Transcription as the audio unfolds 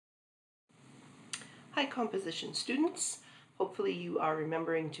Hi composition students. Hopefully you are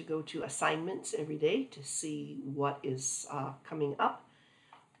remembering to go to assignments every day to see what is coming up.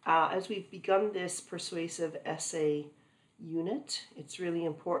 As we've begun this persuasive essay unit, it's really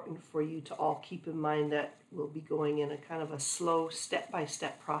important for you to all keep in mind that we'll be going in a kind of a slow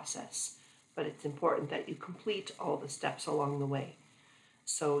step-by-step process, but it's important that you complete all the steps along the way.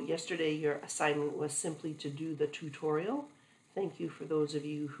 So yesterday your assignment was simply to do the tutorial. Thank you for those of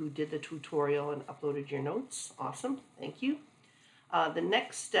you who did the tutorial and uploaded your notes. Awesome, thank you. The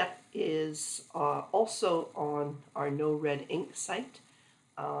next step is also on our No Red Ink site.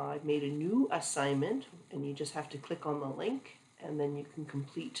 I've made a new assignment and you just have to click on the link and then you can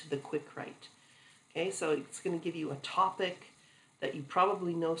complete the quick write. Okay, so it's going to give you a topic that you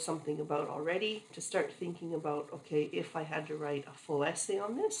probably know something about already to start thinking about, okay, if I had to write a full essay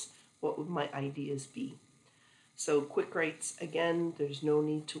on this, what would my ideas be? So quick writes, again, there's no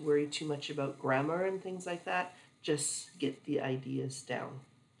need to worry too much about grammar and things like that. Just get the ideas down.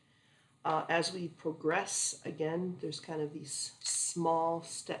 As we progress, again, there's kind of these small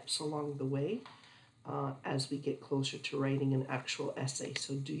steps along the way as we get closer to writing an actual essay.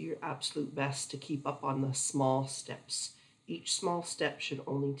 So do your absolute best to keep up on the small steps. Each small step should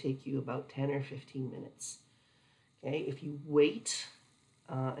only take you about 10 or 15 minutes. Okay, if you wait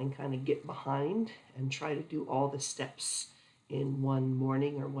and kind of get behind and try to do all the steps in one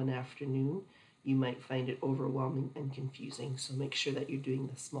morning or one afternoon, you might find it overwhelming and confusing. So make sure that you're doing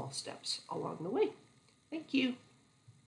the small steps along the way. Thank you.